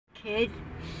kid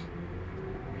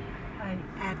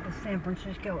at the San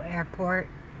Francisco airport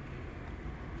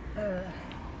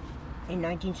in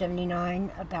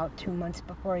 1979, about 2 months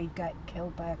before he got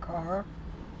killed by a car.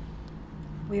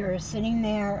 We were sitting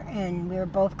there and we were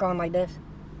both going like this.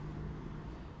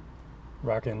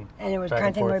 Rocking. And it was kind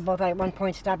of thing where we both at one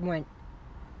point stopped and went,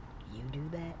 "You do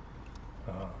that?"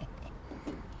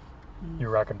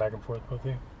 You're rocking back and forth, both of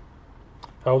you?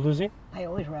 How old was he? I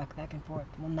always rock back and forth.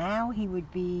 Well, now he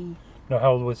would be... No,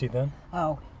 how old was he then? He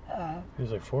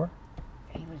was like 4?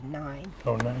 He was 9.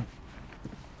 Oh, 9.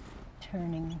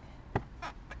 Turning...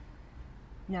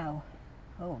 No.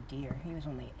 Oh, dear. He was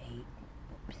only 8.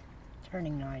 Oops.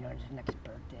 Turning 9 on his next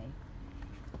birthday.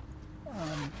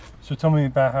 So tell me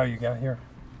about how you got here.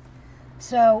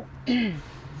 So, I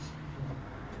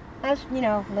was,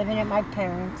 living at my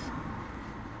parents'.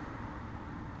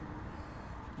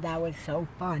 That was so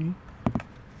fun.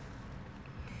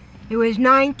 It was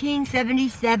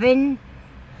 1977.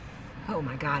 Oh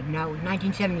my God, no,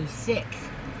 1976.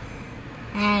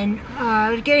 And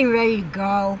I was getting ready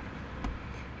to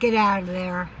get out of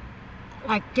there.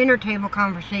 Like, dinner table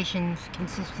conversations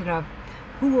consisted of,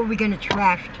 who are we gonna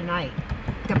trash tonight?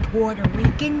 The Puerto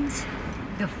Ricans?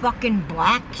 The fucking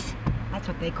blacks? That's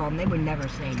what they call them. They would never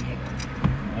say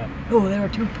nigger. Oh, they were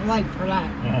too polite for that.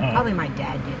 Probably my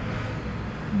dad did.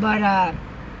 But,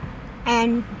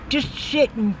 and just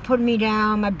shit and put me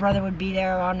down. My brother would be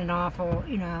there on and off,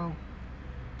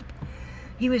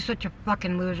 He was such a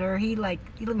fucking loser. He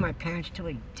lived with my parents till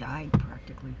he died,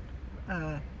 practically.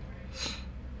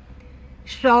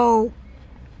 So,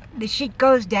 the shit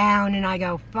goes down, and I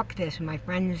go, fuck this. And my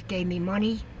friends gave me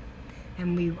money,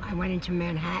 and I went into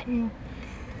Manhattan,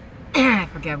 I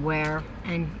forget where,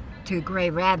 and to Gray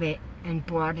Rabbit, and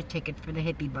bought a ticket for the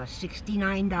hippie bus,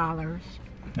 $69.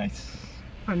 Nice.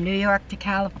 From New York to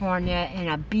California in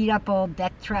a beat-up old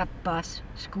death trap bus,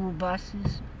 school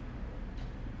buses.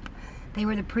 They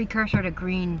were the precursor to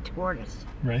Green Tortoise.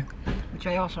 Right. Which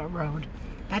I also rode.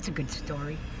 That's a good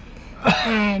story.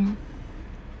 And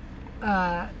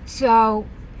so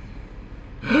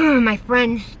my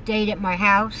friends stayed at my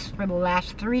house for the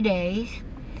last 3 days.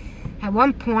 At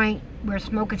one point, we were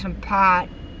smoking some pot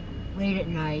late at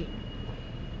night.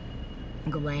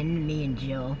 Glenn, me, and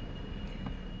Jill.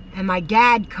 And my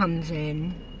dad comes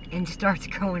in and starts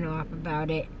going off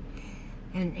about it.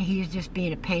 And he's just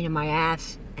being a pain in my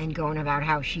ass and going about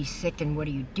how she's sick and what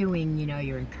are you doing?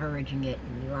 You're encouraging it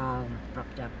and you're all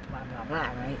fucked up, blah, blah,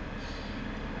 blah, right?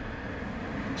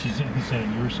 He's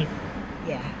saying you were sick?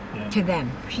 Yeah. To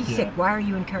them. She's sick. Why are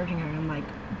you encouraging her? And I'm like,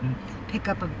 pick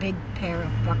up a big pair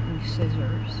of fucking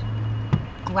scissors.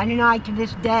 Glenn and I, to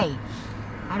this day,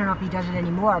 I don't know if he does it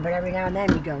anymore, but every now and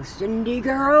then he goes, Cindy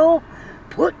girl,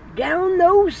 put down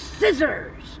those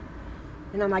scissors.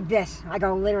 And I'm like this. I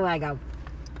go,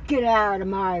 get out of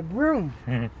my room.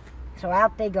 So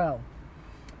out they go.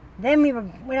 Then we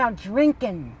went out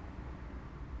drinking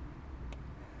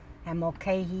at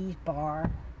Mulcahy's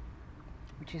bar,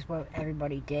 which is what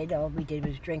everybody did. All we did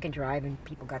was drink and drive, and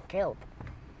people got killed.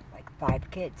 Like 5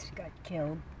 kids got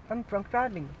killed from drunk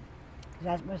driving. Because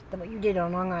that was what you did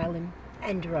on Long Island.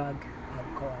 And drug,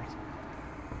 of course.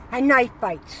 And knife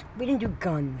fights. We didn't do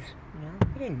guns,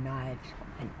 We did knives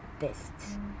and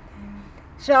fists.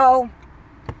 So,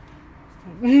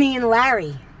 me and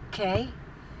Larry,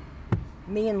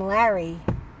 Me and Larry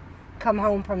come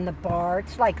home from the bar.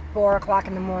 It's like 4 o'clock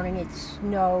in the morning. It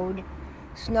snowed.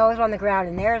 Snow's on the ground,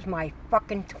 and there's my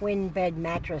fucking twin bed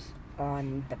mattress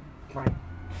on the front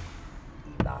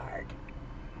yard.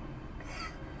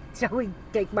 So we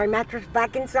take my mattress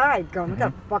back inside, going, what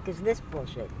the fuck is this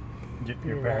bullshit?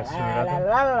 Your parents threw it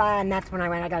and that's when I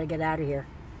went, I gotta get out of here.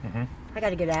 I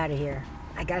gotta get out of here.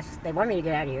 I guess they want me to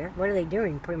get out of here. What are they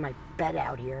doing? Putting my bed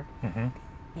out here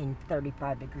in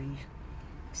 35 degrees.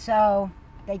 So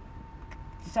they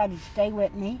decided to stay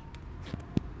with me.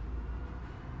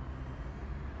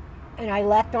 And I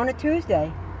left on a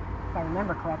Tuesday, if I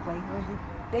remember correctly. It was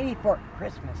the day before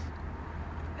Christmas.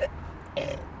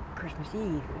 Christmas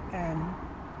Eve. And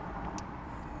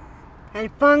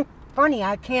funny,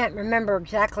 I can't remember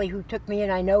exactly who took me in.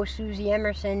 I know Susie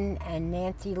Emerson and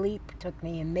Nancy Leap took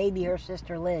me, and maybe her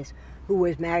sister Liz, who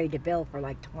was married to Bill for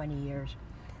like 20 years.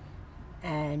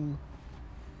 And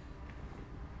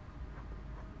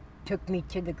took me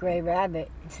to the Gray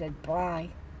Rabbit and said bye.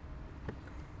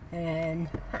 And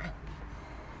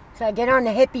so I get on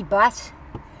the hippie bus,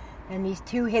 and these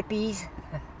 2 hippies,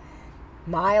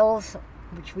 Miles,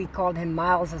 which we called him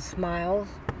Miles of Smiles,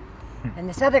 and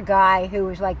this other guy who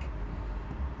was like,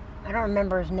 I don't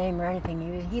remember his name or anything.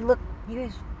 He was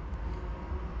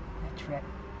a trip,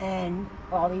 and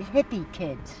all these hippie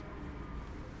kids,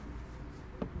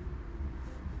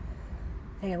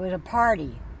 And it was a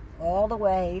party all the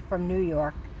way from New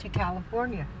York to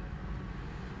California.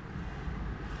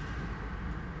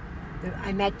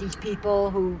 I met these people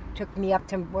who took me up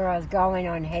to where I was going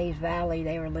on Hayes Valley.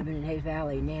 They were living in Hayes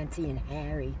Valley, Nancy and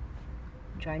Harry.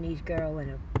 Chinese girl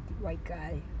and a white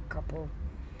guy, couple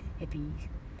hippies.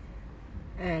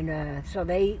 And so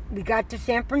we got to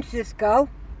San Francisco,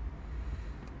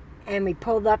 and we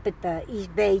pulled up at the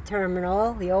East Bay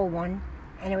Terminal, the old one,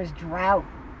 and it was drought.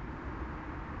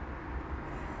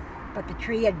 But the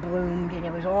tree had bloomed, and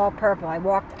it was all purple. I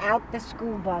walked out the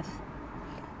school bus,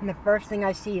 and the first thing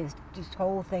I see is this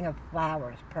whole thing of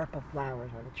flowers, purple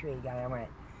flowers on the tree.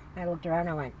 I looked around and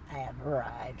I went, I have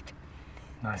arrived.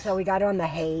 Nice. So we got on the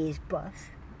Hayes bus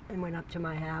and went up to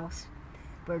my house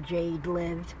where Jade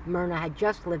lived. Myrna had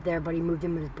just lived there, but he moved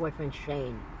in with his boyfriend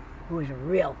Shane, who was a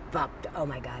real fucked. Oh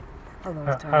my God. All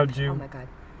those times. Oh my God.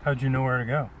 How'd you know where to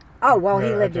go? Oh, well,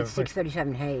 he lived at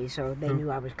 637 Hayes, so they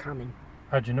knew I was coming.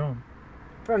 How'd you know him?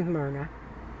 From Myrna.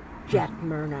 Jeff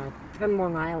Myrna. From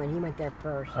Long Island. He went there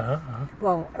first. Uh-huh.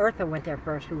 Well, Eartha went there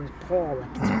first, who was Paul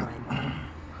at the time.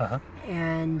 Uh-huh.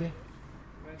 And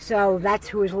so that's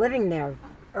who was living there.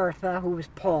 Eartha, who was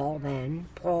Paul then.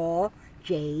 Paul,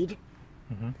 Jade,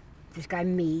 this guy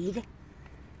Mead.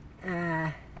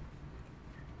 Can't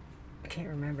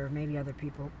remember, maybe other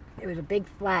people. It was a big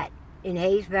flat in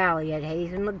Hayes Valley at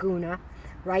Hayes and Laguna,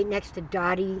 right next to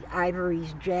Dottie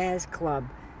Ivory's Jazz Club.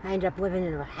 I ended up living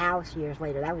in her house years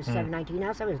later. That was 719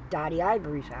 house. That was Dottie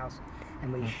Ivory's house.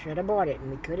 And we should have bought it,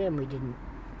 and we could have, and we didn't.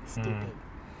 Stupid.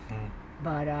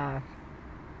 But,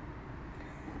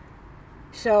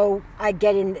 so I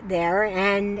get in there,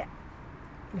 and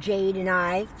Jade and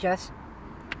I just,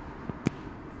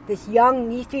 he's 2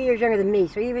 years younger than me,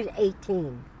 so he was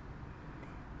 18.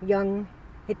 Young,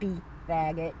 hippie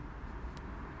faggot.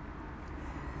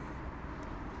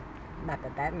 Not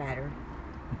that that mattered.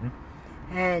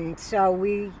 And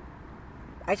so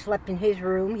I slept in his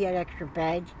room. He had extra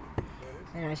beds,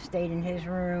 and I stayed in his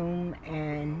room,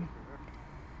 and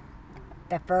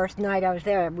the first night I was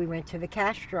there, we went to the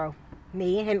Castro.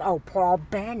 Me and him. Oh, Paul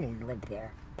Bannon lived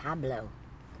there. Pablo,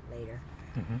 later.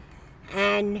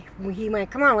 And he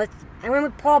went, come on, I went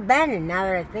with Paul Bannon, now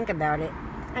that I think about it.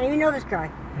 I didn't even know this guy.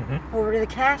 Over to the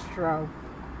Castro.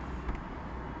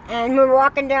 And we're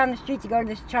walking down the street to go to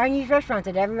this Chinese restaurant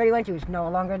that everybody went to. It's no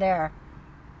longer there.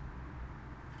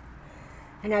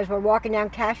 And as we're walking down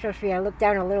Castro Street, I look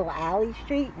down a little alley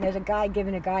street, and there's a guy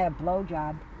giving a guy a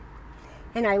blowjob.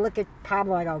 And I look at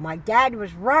Pablo, I go, my dad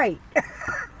was right.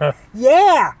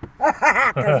 Yeah!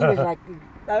 Because he was like,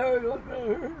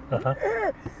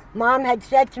 Mom had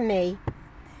said to me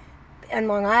in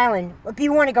Long Island, if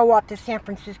you want to go up to San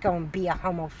Francisco and be a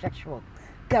homosexual,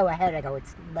 go ahead. I go,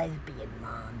 it's lesbian,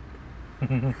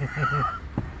 Mom.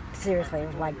 Seriously, it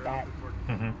was like that.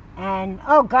 And,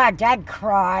 oh God, Dad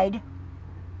cried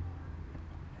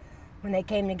when they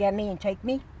came to get me and take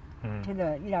me to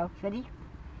the, city.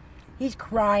 He's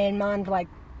crying, Mom's like,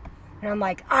 and I'm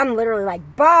like, I'm literally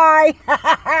like, bye,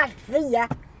 see ya.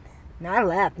 And I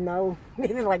left, no.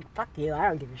 He was like, fuck you, I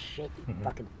don't give a shit, you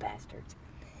fucking bastards.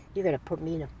 You're gonna put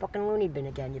me in a fucking loony bin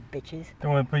again, you bitches. They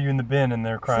want to put you in the bin and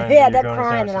they're crying. Yeah, they're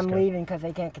crying and I'm leaving because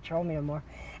they can't control me no more.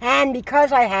 And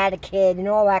because I had a kid and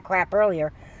all that crap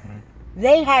earlier,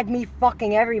 they had me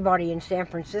fucking everybody in San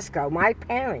Francisco, my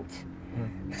parents.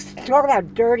 Talk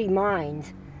about dirty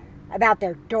minds about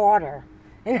their daughter.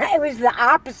 And it was the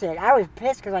opposite. I was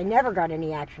pissed because I never got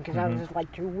any action because I was just like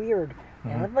too weird.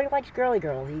 And everybody likes girly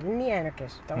girls, even the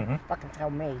anarchists. Don't fucking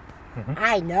tell me.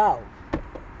 I know.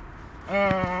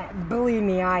 Believe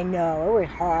me, I know. It was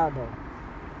horrible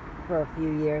for a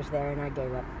few years there, and I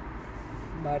gave up.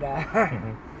 But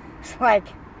it's like,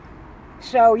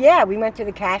 so yeah, we went to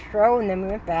the Castro, and then we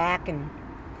went back, and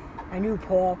I knew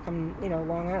Paul from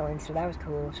Long Island, so that was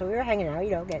cool. So we were hanging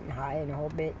out, getting high and a whole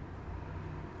bit.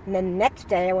 And then the next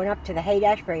day, I went up to the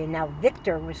Haight-Ashbury, and now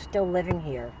Victor was still living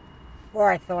here.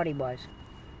 Or I thought he was.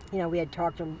 We had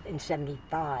talked to him in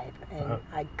 75, and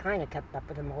I kind of kept up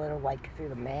with him a little, like through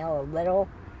the mail, a little.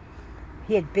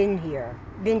 He had been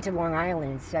to Long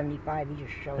Island in 75. He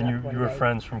just showed up one day. And you were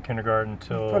friends from kindergarten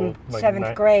till... From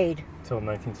 7th grade. Till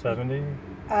 1970?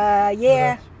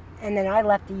 Yeah. And then I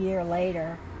left a year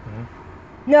later.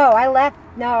 No, I left,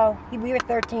 we were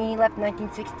 13, he left in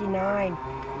 1969.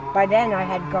 By then I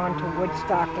had gone to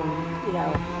Woodstock and,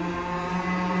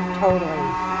 totally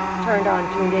turned on,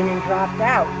 tuned in, and dropped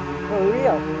out. For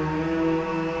real.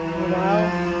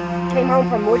 Came home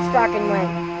from Woodstock and went,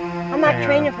 I'm not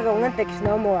training for the Olympics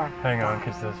no more. Hang on,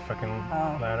 because that's fucking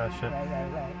loud ass shit.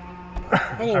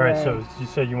 Right. Anyway. Alright, so you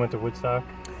said you went to Woodstock?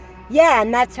 Yeah,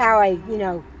 and that's how I,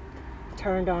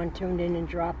 turned on, tuned in, and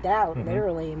dropped out, Mhm.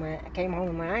 literally. And I came home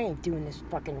and went, I ain't doing this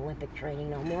fucking Olympic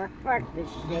training no more. Fuck this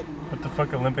shit. What the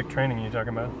fuck Olympic training are you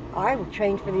talking about? I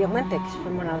trained for the Olympics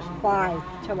from when I was 5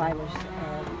 till I was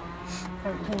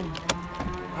 13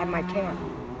 at my camp.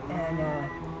 And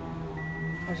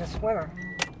I was a swimmer.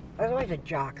 I was always a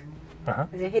jock. Uh-huh.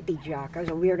 I was a hippie jock. I was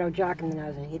a weirdo jock, and then I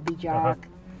was a hippie jock.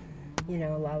 You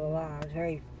know, la la la. I was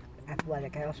very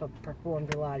athletic. I also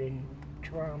performed a lot in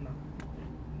drama.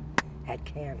 At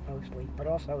camp mostly, but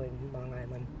also in Long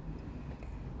Island.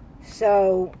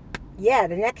 So, yeah,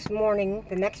 the next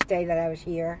day that I was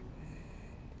here,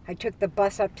 I took the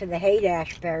bus up to the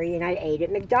Haight-Ashbury and I ate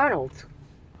at McDonald's.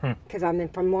 Because I'm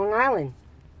from Long Island.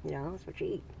 You know, that's what you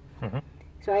eat. Mm-hmm.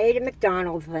 So I ate at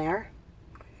McDonald's there.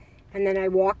 And then I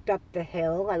walked up the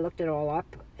hill. I looked it all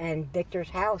up. And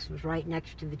Victor's house was right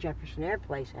next to the Jefferson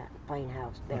Airplane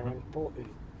house there in Fulton.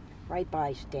 Right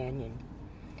by Stanton.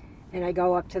 And I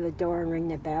go up to the door and ring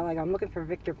the bell. I go, I'm looking for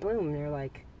Victor Bloom. And they're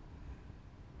like,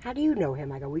 how do you know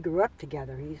him? I go, we grew up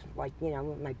together. He's like, you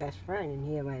know, my best friend. And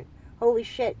he went, holy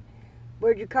shit,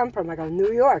 where'd you come from? I go,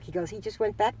 New York. He goes, he just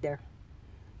went back there.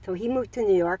 So he moved to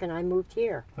New York and I moved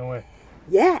here. No way.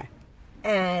 Yeah.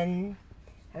 And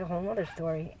that's a whole other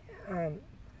story.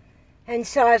 And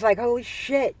so I was like, holy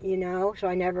shit, you know. So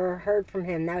I never heard from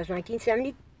him. That was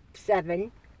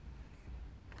 1977,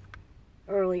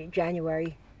 early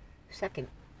January 2nd,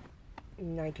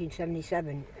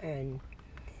 1977. And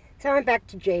so I went back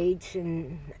to Jade's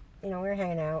and, you know, we were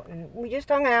hanging out. And we just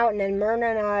hung out. And then Myrna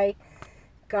and I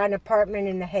got an apartment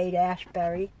in the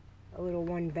Haight-Ashbury, a little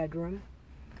one-bedroom,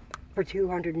 for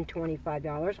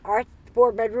 $225. Our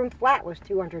 4-bedroom flat was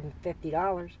 $250.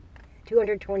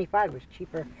 $225 was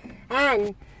cheaper.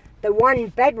 And the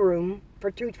 1-bedroom for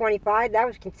 $225, that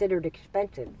was considered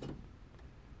expensive.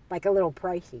 Like a little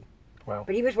pricey. Wow.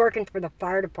 But he was working for the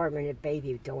fire department at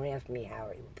Bayview. Don't ask me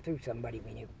how. Through somebody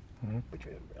we knew, which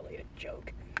was really a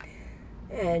joke.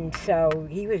 And so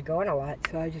he was going a lot.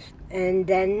 So and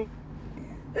then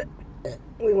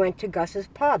we went to Gus's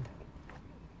Pub.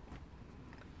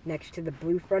 Next to the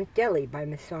Blue Front Deli by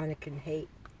Masonic and Haight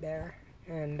there.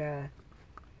 And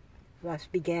thus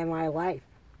began my life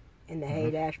in the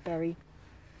Haight-Ashbury.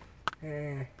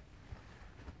 And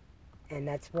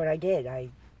that's what I did. I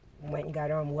went and got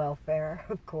on welfare,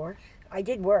 of course. I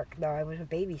did work, though. I was a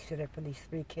babysitter for these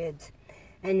 3 kids.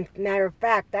 And matter of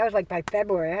fact, that was like by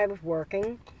February. I was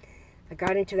working. I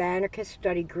got into the anarchist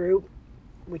study group,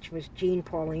 which was Jean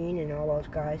Pauline and all those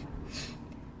guys.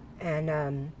 And,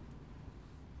 let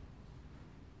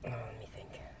me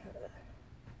think.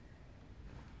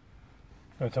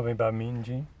 You want to tell me about meeting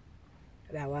Jean?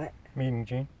 About what? Meeting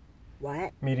Jean?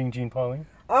 What? Meeting Jean Pauline?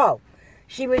 Oh,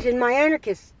 she was in my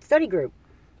anarchist study group.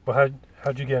 Well,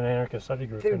 how'd you get an anarchist study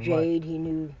group? Through Jade, he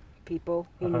knew people.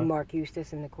 He knew Uh-huh. Mark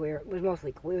Eustace and the queer. It was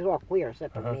mostly queer. It was all queer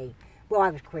except for Uh-huh. me. Well, I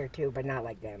was queer too, but not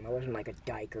like them. I wasn't like a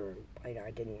dyke or, you know,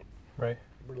 I didn't Right.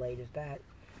 relate as that.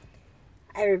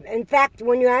 In fact,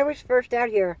 when I was first out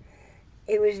here,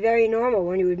 it was very normal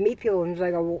when you would meet people and it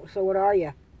was like, oh, so what are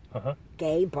you? Uh-huh.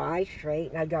 Gay, bi, straight?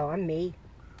 And I'd go, I'm me.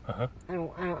 Uh-huh. I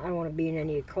don't want to be in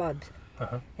any of the clubs.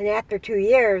 Uh-huh. And after 2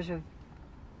 years of,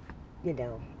 you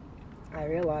know, I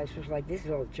realized it was like, this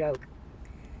is all a joke.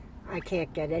 I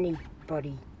can't get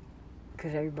anybody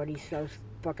because everybody's so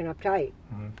fucking uptight.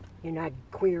 Mm-hmm. You're not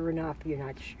queer enough. You're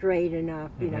not straight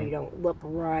enough. You know, you don't look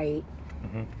right.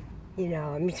 Mm-hmm. You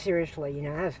know, I mean, seriously, you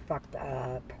know, I was fucked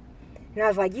up. And I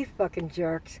was like, you fucking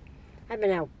jerks. I've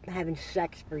been out having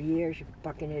sex for years, you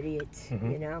fucking idiots,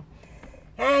 you know.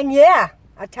 And yeah,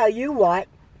 I'll tell you what.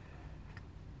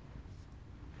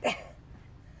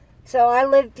 So I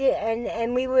lived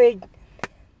and we would,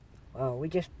 well, we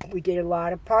did a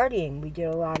lot of partying. We did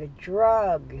a lot of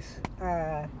drugs.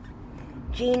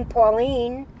 Jean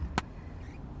Pauline,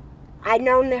 I'd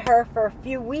known her for a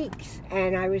few weeks,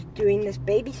 and I was doing this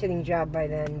babysitting job by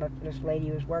then, but this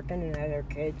lady was working and had her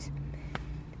kids,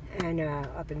 and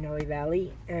up in Noe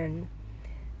Valley, and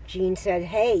Jean said,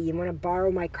 hey, you want to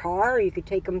borrow my car, or you could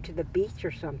take them to the beach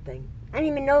or something. I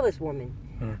didn't even know this woman.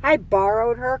 I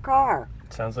borrowed her car.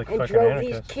 Sounds like and fucking drove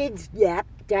anarchist. these kids,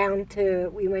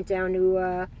 we went down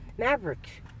to Mavericks.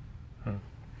 And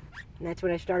that's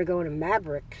when I started going to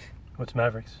Mavericks. What's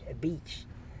Mavericks? A beach.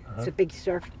 It's a big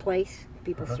surf place.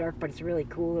 People surf, but it's a really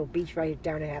cool little beach right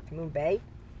down in Half Moon Bay.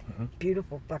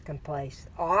 Beautiful fucking place.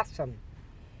 Awesome.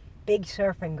 Big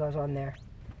surfing goes on there.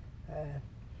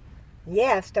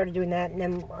 Yeah, I started doing that, and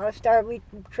then we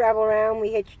travel around.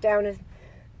 We hitched down to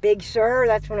Big Sur.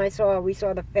 That's when we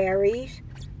saw the ferries,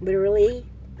 literally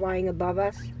flying above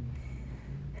us,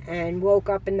 and woke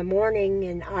up in the morning,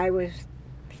 and I was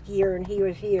here and he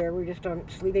was here. We're just on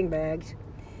sleeping bags.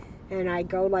 And I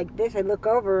go like this. I look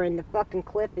over and the fucking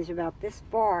cliff is about this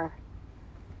far.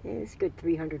 It's a good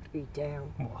 300 feet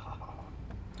down. Wow.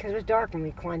 Because it was dark when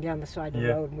we climbed down the side of the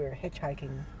road and we were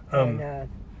hitchhiking. And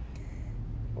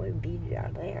we beat it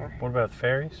out there. What about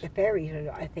ferries? The ferries,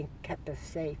 I think, kept us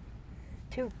safe.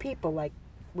 2 people, like,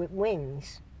 with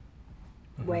wings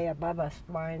way above us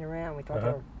flying around. We thought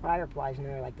there were fireflies, and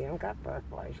they were like, they don't got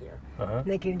fireflies here. And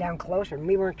they came down closer, and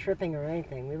we weren't tripping or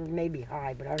anything. We were maybe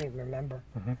high, but I don't even remember.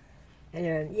 And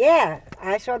then,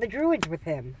 I saw the Druids with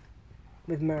him,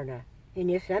 with Myrna, in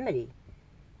Yosemite.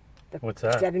 What's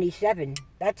that? 77.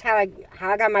 That's how I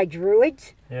got my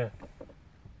Druids. Yeah.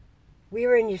 We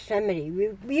were in Yosemite.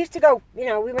 We used to go,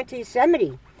 we went to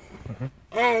Yosemite.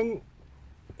 And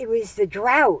it was the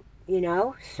drought,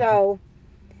 so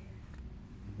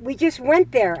we just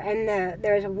went there, and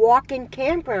there's walk-in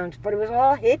campgrounds, but it was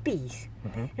all hippies.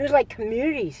 It was like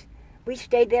communities. We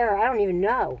stayed there, I don't even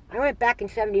know. I went back in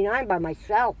 79 by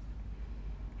myself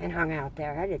and hung out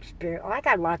there. I had experience. I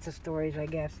got lots of stories, I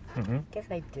guess. Guess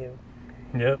I do.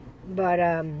 Yep. But,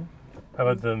 how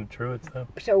about the Druids, though?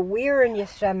 So we were in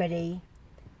Yosemite,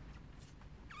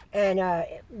 and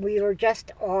we were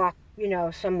just off,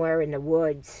 somewhere in the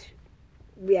woods.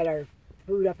 We had our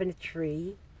food up in a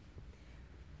tree,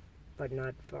 but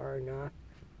not far enough.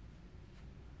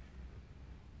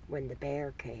 When the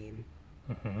bear came,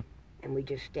 and we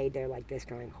just stayed there like this,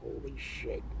 going, "Holy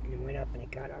shit!" And it went up and it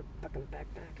got our fucking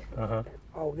backpack.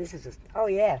 Oh, this is oh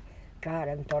yeah, God, I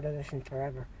haven't thought of this in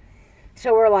forever.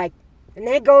 So we're like, and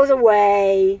then it goes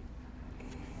away.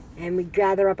 And we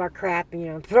gather up our crap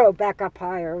and, throw it back up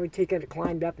higher. We took it,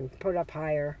 climbed up and put it up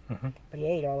higher. But he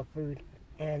ate all the food.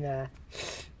 And,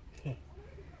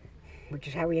 which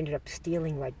is how we ended up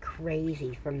stealing like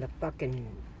crazy from the fucking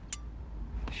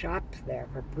shops there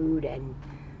for food and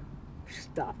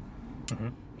stuff.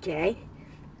 Okay?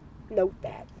 Note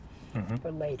that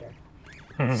for later.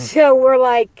 So we're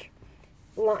like,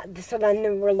 so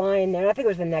then we're lying there. I think it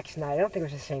was the next night. I don't think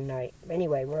it was the same night.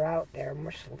 Anyway, we're out there and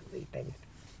we're sleeping.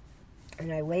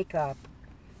 And I wake up,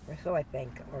 or so I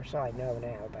think, or so I know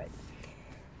now, but,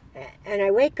 and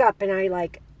I wake up and I'm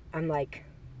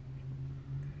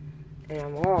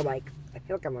all like, I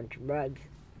feel like I'm on drugs.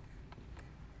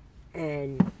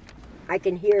 And I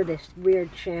can hear this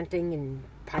weird chanting and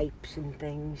pipes and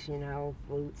things,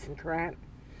 flutes and crap.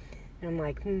 And I'm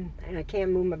like, and I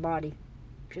can't move my body,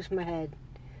 just my head.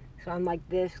 So I'm like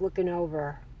this, looking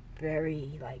over,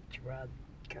 very like drug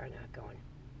kind of going.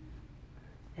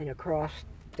 And across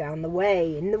down the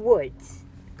way in the woods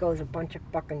goes a bunch of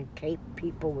fucking Cape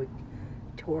people with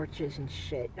torches and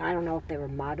shit. I don't know if they were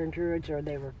modern Druids or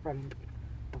they were from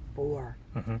before,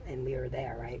 and we were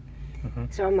there, right?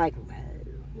 So I'm like,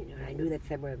 whoa, I knew that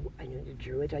I knew the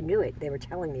Druids. I knew it. They were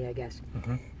telling me, I guess.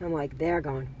 I'm like, they're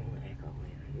going.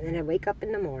 And then I wake up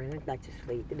in the morning, I'm back to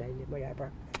sleep, and then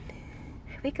whatever.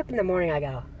 I wake up in the morning,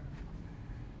 I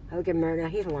look at Myrna,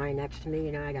 he's lying next to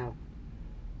me, I go,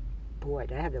 boy,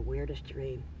 did I have the weirdest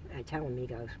dream. And I tell him, he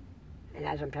goes, and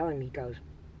as I'm telling him, he goes,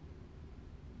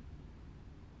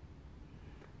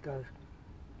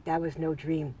 that was no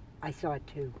dream. I saw it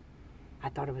too. I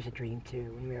thought it was a dream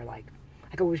too. And we were like,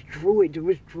 I go, it was Druids.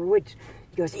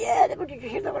 He goes, yeah, did you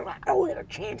hear them? Oh, they were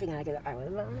chanting. And I go,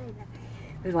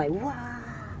 it was like,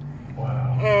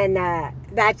 wow. And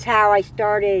that's how I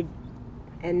started.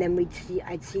 And then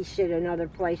I'd see shit in other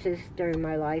places during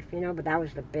my life, but that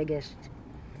was the biggest.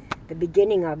 The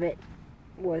beginning of it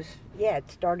was,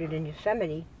 it started in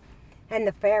Yosemite. And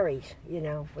the ferries,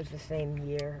 was the same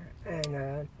year.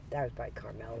 And that was by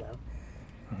Carmelo.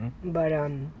 But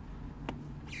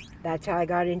that's how I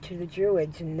got into the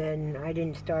Druids. And then I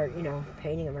didn't start,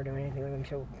 painting them or doing anything with them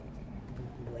until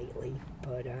lately.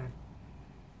 But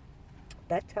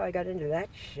that's how I got into that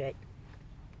shit.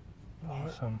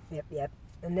 Awesome. Yep.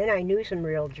 And then I knew some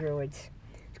real Druids.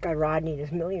 This guy Rodney,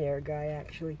 this millionaire guy,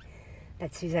 actually.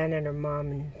 That Suzanne and her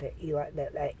mom and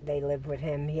they lived with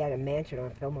him. He had a mansion on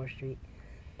Fillmore Street.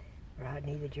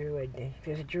 Rodney the Druid.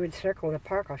 There's a Druid circle in the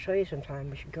park. I'll show you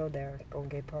sometime. We should go there. Golden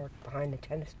Gate Park, behind the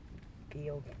tennis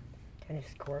field, tennis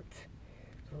courts.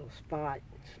 It's a little spot.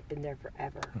 It's been there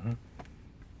forever. I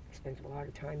spent a lot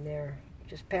of time there.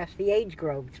 Just past the Age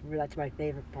Grove. That's my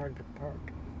favorite part of the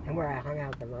park. And where I hung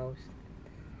out the most.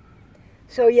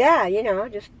 So yeah,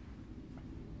 just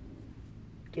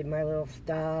did my little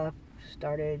stuff.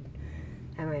 Started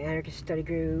had my anarchist study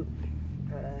group.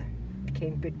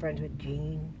 Became good friends with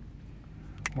Gene.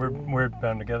 Where'd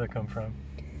Bound Together come from?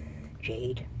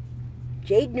 Jade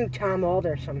knew Tom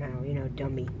Alder somehow.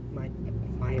 Dummy,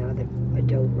 my other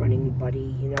adult running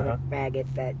buddy. The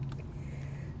faggot that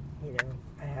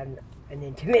I had an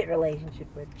intimate relationship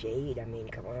with Jade. I mean,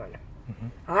 come on. Mm-hmm.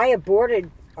 I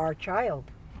aborted our child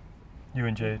You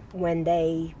and Jade. when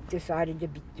they decided to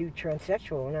do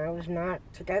transsexual, and I was not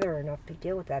together enough to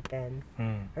deal with that then.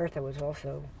 Mm. Eartha was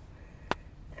also.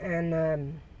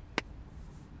 And,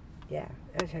 yeah,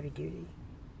 that was heavy duty.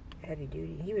 Heavy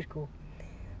duty. He was cool.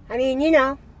 I mean, you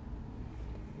know,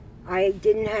 I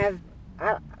didn't have...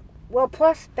 well,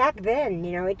 plus, back then,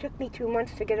 you know, it took me 2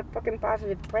 months to get a fucking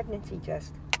positive pregnancy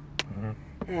test.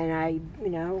 Mm-hmm. And I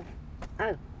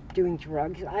was doing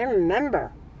drugs. I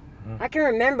remember. Mm-hmm. I can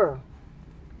remember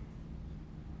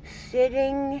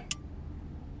sitting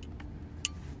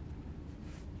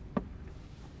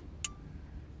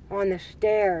on the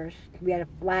stairs. We had a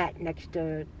flat next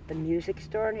to the music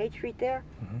store on Haight Street there.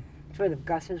 Mm-hmm. That's where the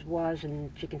Gus's was,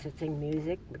 and Chickens That Sing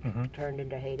Music, which Mm-hmm. turned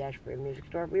into Haight Ashbury Music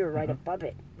Store. We were right Mm-hmm. above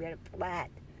it. We had a flat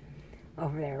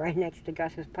over there, right next to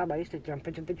Gus's pub. I used to jump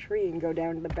into the tree and go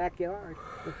down to the backyard.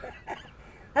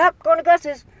 Up, going to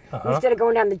Gus's. Uh-huh. Instead of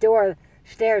going down the door,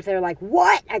 stairs, they're like,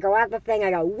 what? I go out the thing,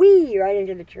 I go, wee, right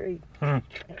into the tree. Mm.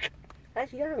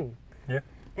 That's young. Yeah.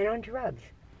 And on drugs.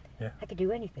 Yeah. I could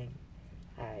do anything.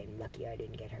 I'm lucky I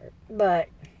didn't get hurt. But,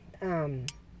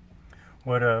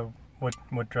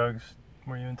 What drugs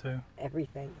were you into?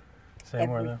 everything. Same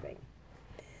were there. Everything.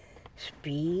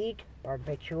 Speed,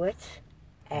 barbiturates,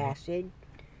 acid,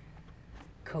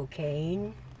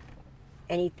 cocaine,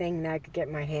 anything that I could get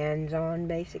my hands on,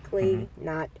 basically.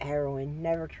 Not heroin.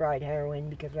 Never tried heroin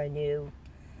because I knew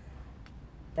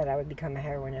that I would become a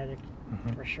heroin addict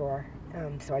for sure.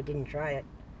 So I didn't try it.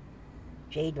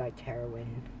 Jade liked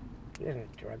heroin. He wasn't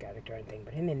a drug addict or anything,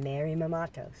 but him and Mary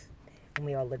Mamatos, and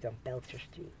we all lived on Belcher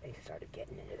Street, they started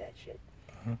getting into that shit.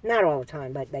 Not all the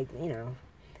time, but they, you know,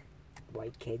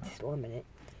 white kids slumming it,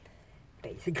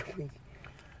 basically.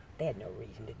 They had no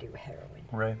reason to do heroin.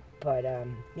 Right. But,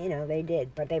 you know, they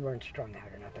did. But they weren't strung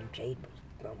out or nothing. Jade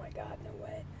was, oh my God, no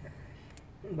way.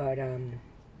 But,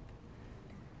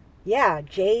 yeah,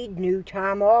 Jade knew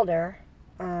Tom Alder.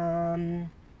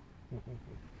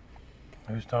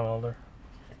 Who's Tom Alder?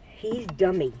 He's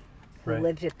Dummy, who Right.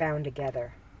 lives at Bound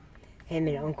Together. Him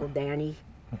and Uncle Danny,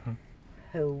 Mm-hmm.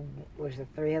 who was the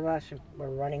three of us, were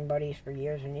running buddies for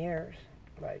years and years.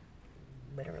 Like,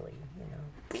 literally, you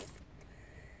know.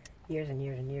 Years and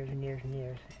years and years and years and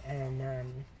years.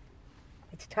 And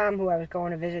it's Tom who I was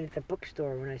going to visit at the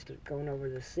bookstore when I started going over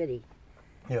to the city.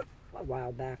 Yep. A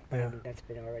while back. But Yeah. that's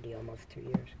been already almost 2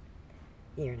 years.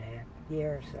 Year and a half.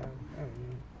 Year or so. I don't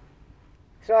know.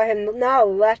 Saw him, no,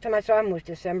 last time I saw him was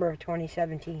December of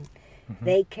 2017. Mm-hmm.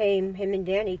 They came, him and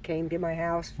Danny came to my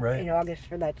house Right. in August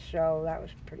for that show. That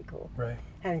was pretty cool. Right.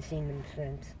 Haven't seen them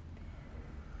since.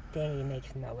 Danny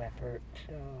makes no effort,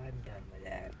 so I'm done with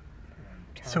that.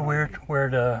 So Tom- where'd So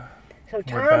where'd Tom Bound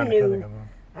Together knew, come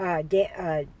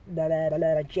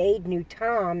from? Jade knew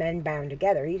Tom and Bound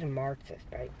Together. He's a Marxist,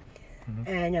 right? Mhm.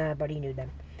 And, but he knew them.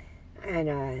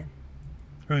 And,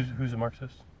 Who's a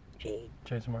Marxist? Jade.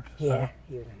 Jade's a Marxist. Yeah,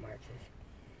 he was a Marxist.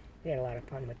 We had a lot of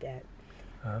fun with that.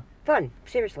 Uh-huh. Fun,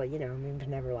 seriously, you know, I mean, it was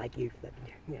never like you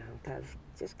know, because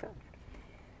just go.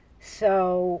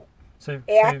 So, Say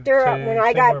when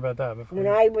I got- more about that before. when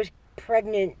I was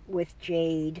pregnant with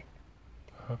Jade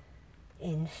Uh-huh.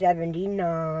 in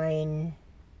 79,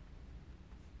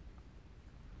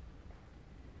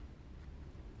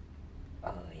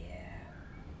 oh yeah.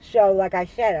 So, like I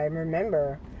said, I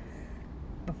remember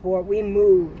before we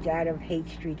moved out of Haight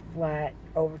Street flat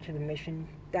over to the Mission,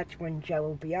 that's when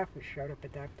Jello Biafra showed up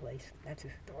at that place. That's a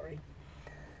story.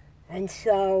 And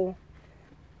so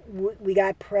we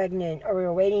got pregnant, or we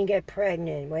were waiting to get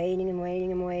pregnant, waiting and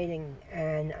waiting and waiting.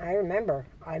 And I remember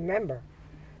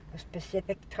a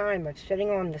specific time of sitting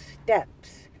on the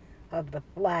steps of the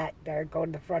flat there, go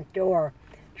to the front door,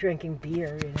 drinking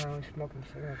beer, you know, and smoking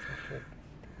cigarettes and shit,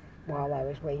 while I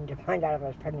was waiting to find out if I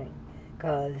was pregnant.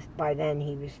 Because by then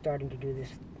he was starting to do this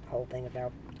whole thing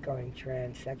about going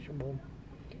transsexual.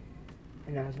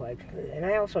 And I was like, and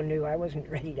I also knew I wasn't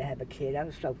ready to have a kid. I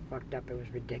was so fucked up, it was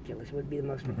ridiculous. It would be the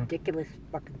most ridiculous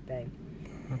fucking thing.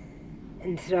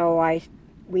 And so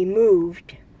we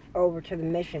moved over to the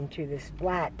Mission, to this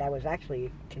flat that was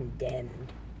actually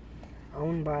condemned,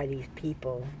 owned by these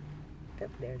people.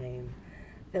 What's their name?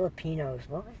 Filipinos.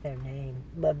 What was their name?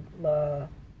 I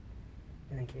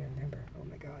can't remember. Oh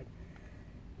my God.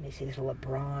 Mrs.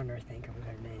 LeBron, or I think it was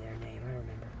their name. I don't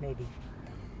remember. Maybe.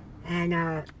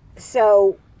 And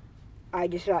so I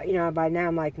just thought, you know, by now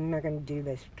I'm like, I'm not going to do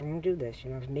this. I'm going to do this. You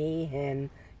know, it was me,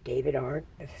 him, David Arndt,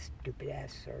 a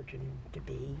stupid-ass surgeon to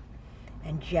be,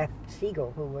 and Jeff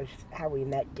Siegel, who was how we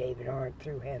met David Arndt,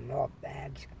 through him, off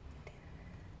bags.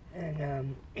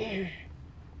 And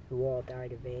who all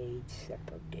died of AIDS, except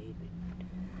for David.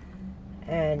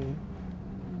 And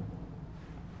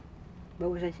what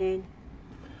was I saying?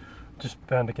 Just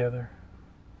bound together.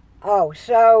 Oh,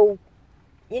 so,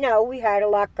 we had a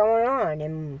lot going on,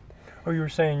 and Oh, you were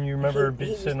saying you remember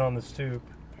he was sitting on the stoop.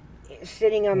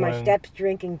 sitting on my When- steps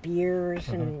drinking beers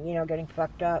Mhm. and, getting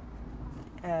fucked up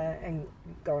and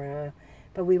going on.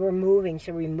 But we were moving,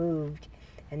 so we moved.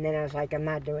 And then I was like, I'm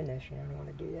not doing this. I don't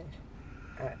want to do this.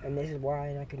 And this is why,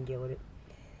 and I couldn't deal with it.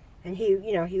 And he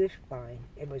was fine.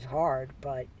 It was hard,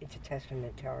 but it's a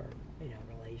testament to our,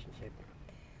 relationship.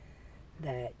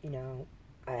 That,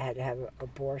 I had to have an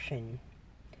abortion.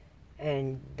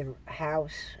 And the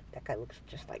house, that guy looks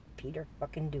just like Peter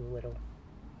fucking Doolittle.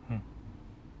 Hmm.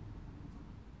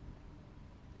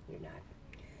 You're not.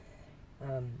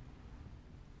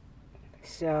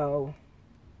 So,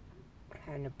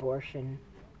 I had an abortion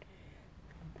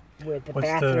with the What's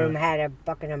bathroom the- had a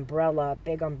fucking umbrella, a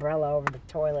big umbrella over the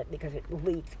toilet because it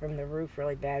leaked from the roof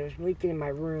really bad. It was leaking in my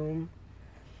room.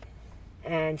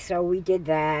 And so we did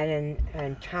that,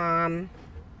 and Tom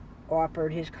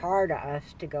offered his car to us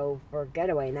to go for a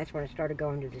getaway, and that's when I started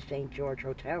going to the St. George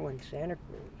Hotel in Santa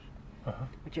Cruz, Uh-huh.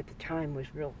 which at the time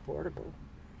was real affordable.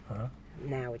 Uh-huh.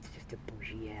 Now it's just a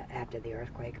bougie after the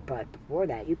earthquake, but before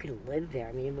that you could live there.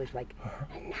 I mean, it was like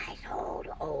a nice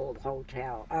old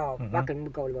hotel. Oh, Mhm. fucking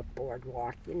go to a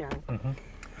boardwalk, Mhm. and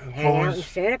hang What out in was-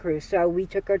 Santa Cruz. So we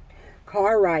took a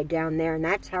car ride down there, and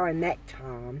that's how I met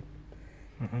Tom.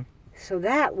 Mhm. So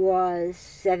that was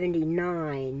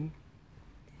 79.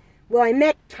 Well, I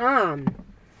met Tom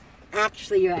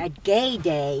actually at Gay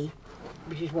Day,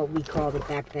 which is what we called it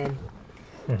back then,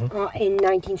 in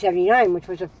 1979, which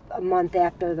was a month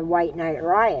after the White Night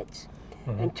riots.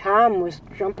 And Tom was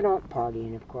jumping on,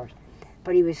 partying, of course.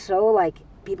 But he was so,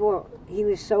 he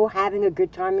was so having a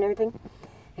good time and everything.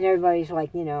 And everybody's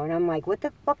like, and I'm like, what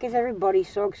the fuck is everybody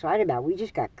so excited about? We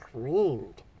just got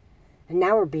creamed. And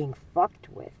now we're being fucked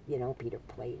with, Peter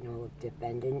Plate and all the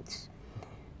defendants.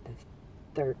 The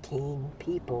 13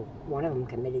 people. One of them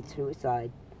committed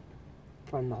suicide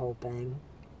from the whole thing.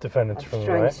 Defendants I from was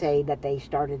the trying to riot? say that they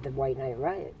started the White Night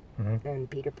riot. Mhm. And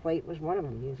Peter Plate was one of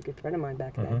them. He was a good friend of mine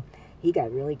back Mhm. then. He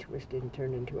got really twisted and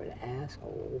turned into an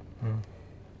asshole.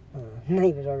 Mm.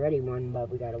 He was already one, but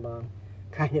we got along,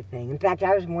 kind of thing. In fact,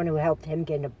 I was the one who helped him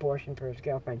get an abortion for his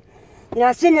girlfriend. I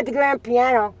was sitting at the grand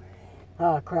piano.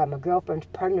 Oh, crap, my girlfriend's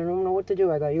pregnant. I don't know what to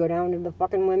do. I go, you go down to the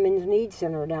fucking Women's Needs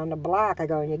Center down the block. I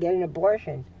go, and you get an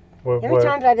abortion. What? How many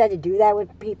times I've had to do that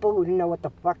with people who didn't know what the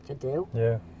fuck to do?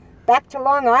 Yeah. Back to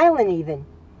Long Island, even.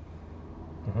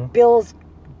 Mhm. Bill's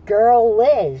girl,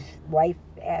 Liz, wife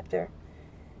after.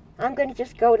 I'm going to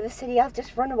just go to the city. I'll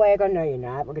just run away. I go, no, you're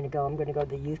not. I'm going to go to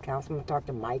the youth council and talk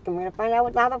to Mike. And we're going to find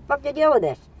out how the fuck to deal with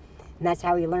this. And that's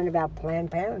how he learned about Planned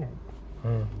Parenthood.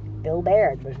 Mm. Bill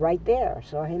Baird was right there. I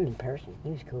saw him in person. He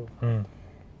was cool. Mm.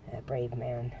 A brave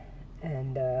man.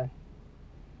 And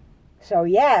so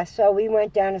we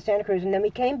went down to Santa Cruz. And then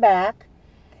we came back.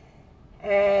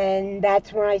 And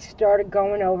that's when I started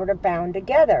going over to Bound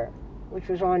Together, which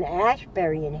was on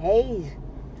Ashbury and Hayes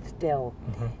still.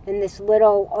 In this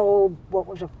little old, what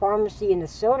was a pharmacy and a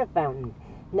soda fountain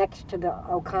next to the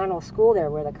O'Connell School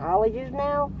there, where the college is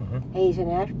now, Hayes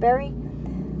and Ashbury.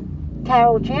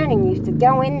 Carol Channing used to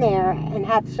go in there and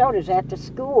have sodas after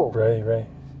school. Right.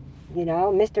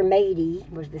 Mr. Mady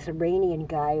was this Iranian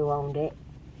guy who owned it.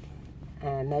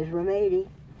 Mesra Mady.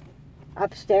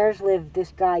 Upstairs lived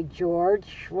this guy, George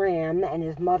Schramm, and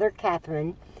his mother,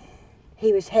 Catherine.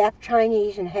 He was half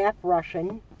Chinese and half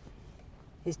Russian.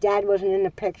 His dad wasn't in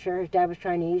the picture. His dad was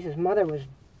Chinese. His mother was,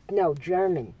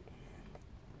 German.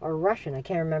 Or Russian, I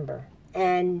can't remember.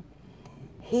 And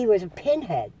he was a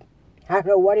pinhead. I don't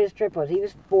know what his trip was. He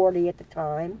was 40 at the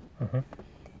time. Mhm.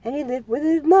 And he lived with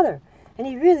his mother. And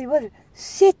he really was.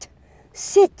 Sit.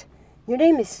 Your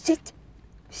name is Sit.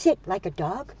 Sit like a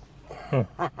dog.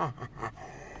 I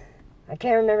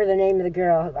can't remember the name of the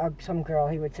girl, some girl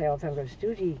he would say all the time, goes,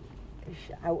 Susie,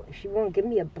 she won't give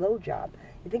me a blowjob.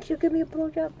 You think she'll give me a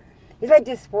blowjob? He's like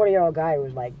this 40-year-old guy who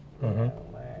was like,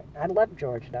 I love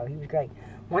George, though. He was great.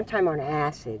 One time on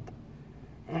acid,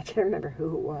 and I can't remember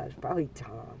who it was, probably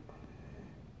Tom.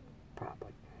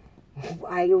 Probably.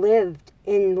 I lived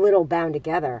in Little Bound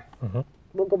Together. Mhm.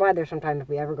 We'll go by there sometime if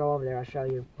we ever go over there. I'll show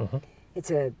you. Mhm.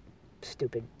 It's a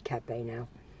stupid cafe now.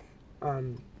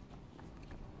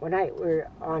 When I were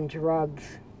on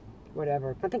drugs,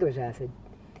 whatever, I think it was acid,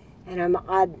 and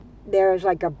there's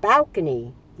like a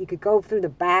balcony. You could go through the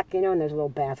back, and there's a little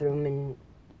bathroom, and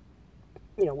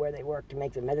where they work to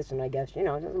make the medicine, I guess, just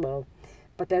a little.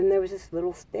 But then there was this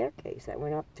little staircase that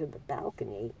went up to the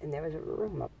balcony, and there was a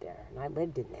room up there, and I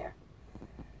lived in there.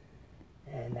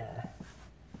 And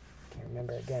can't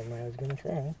remember again what I was going to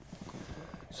say.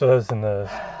 So that was in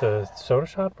the soda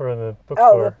shop or the Oh,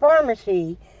 bookstore? the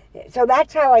pharmacy. So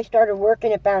that's how I started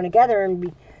working at Bound Together. And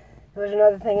there was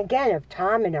another thing again of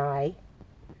Tom and I,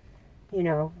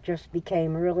 just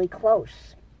became really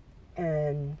close.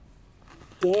 And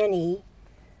Danny,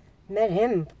 met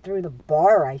him through the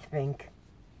bar, I think.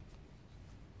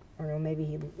 Or no, maybe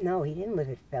he didn't live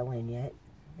at Fell Inn yet.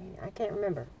 I can't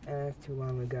remember. That's too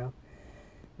long ago.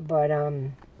 But,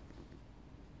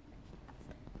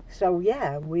 so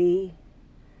yeah, we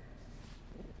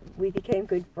became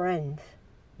good friends.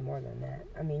 More than that.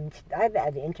 I mean, I've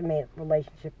had an intimate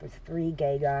relationship with 3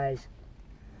 gay guys.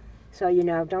 So,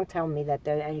 don't tell me that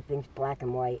anything's black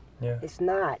and white. Yeah. It's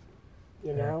not.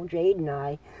 Jade and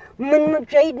I. When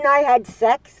Jade and I had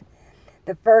sex,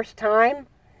 the first time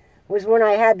was when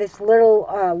I had this little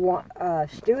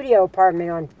studio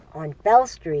apartment on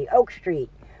Oak Street,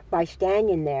 by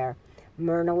Stanyon there.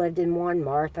 Myrna lived in one,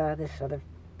 Martha, this other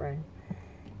friend.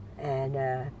 And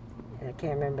I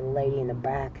can't remember the lady in the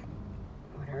back,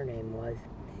 what her name was.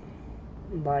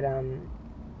 But,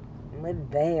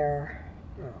 lived there.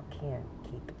 Oh, can't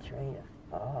keep a train of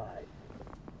thought.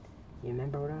 You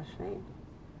remember what I was saying?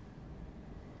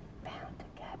 Bound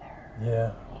Together.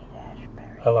 Yeah. Haight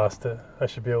Ashbury. I lost it. I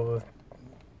should be able to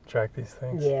track these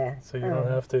things. Yeah. So you don't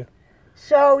have to.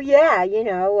 So, yeah,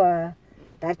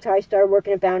 that's how I started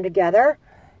working at Bound Together.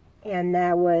 And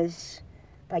that was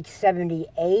like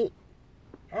 78,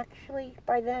 actually,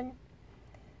 by then.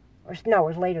 No, it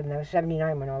was later than that. It was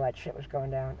 79 when all that shit was going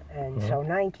down. And so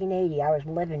 1980, I was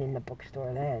living in the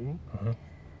bookstore then.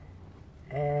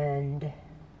 Mm-hmm. And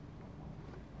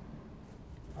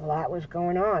a lot was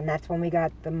going on. That's when we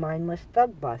got the Mindless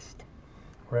Thug Bust.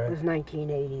 Right. It was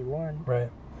 1981. Right.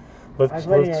 I was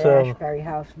living at Ashbury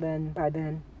House by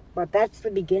then. But that's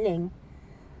the beginning.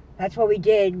 That's what we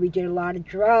did. We did a lot of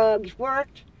drugs,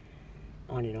 worked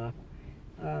on and off.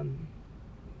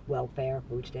 Welfare,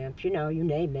 food stamps, you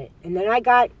name it. And then I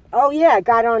got on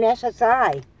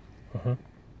SSI. Mm-hmm.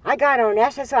 I got on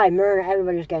SSI. Myrna,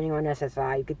 everybody was getting on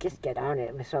SSI. You could just get on it.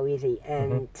 It was so easy.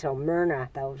 And so Myrna,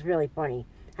 that was really funny.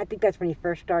 I think that's when he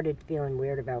first started feeling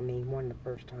weird about me, one of the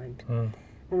first times. Mm.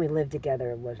 When we lived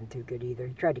together, it wasn't too good either.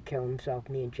 He tried to kill himself.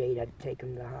 Me and Jade had to take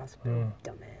him to the hospital.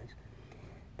 Dumbass.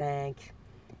 Thanks.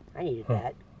 I needed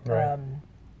that. Right.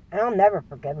 And I'll never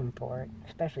forgive him for it,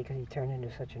 especially because he turned into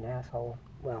such an asshole.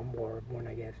 Well, more of one,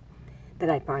 I guess.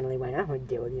 Then I finally went, I don't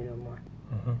deal with you no more.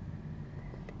 Mm-hmm.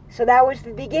 So that was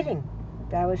the beginning.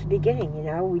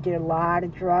 We did a lot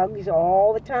of drugs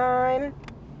all the time.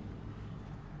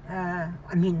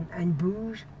 And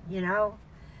booze,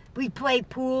 We'd play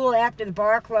pool after the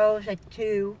bar closed at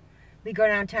 2. We'd go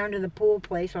downtown to the pool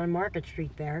place on Market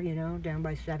Street there, down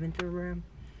by 7th or around.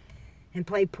 And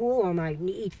play pool all night and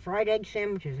eat fried egg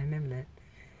sandwiches. I remember that.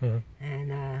 Mm-hmm.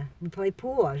 And we played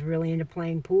pool. I was really into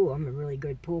playing pool. I'm a really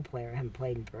good pool player. I haven't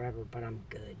played in forever, but I'm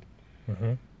good.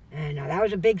 Mm-hmm. And that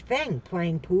was a big thing,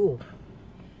 playing pool.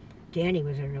 Danny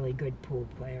was a really good pool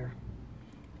player.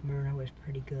 Myrna was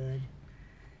pretty good.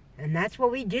 And that's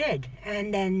what we did.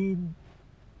 And then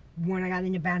when I got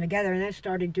into Bound Together, and I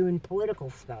started doing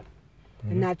political stuff.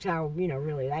 Mm-hmm. And that's how,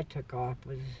 really that took off,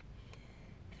 was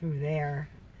through there.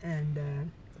 And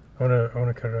I want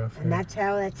to cut it off. and that's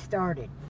how that started.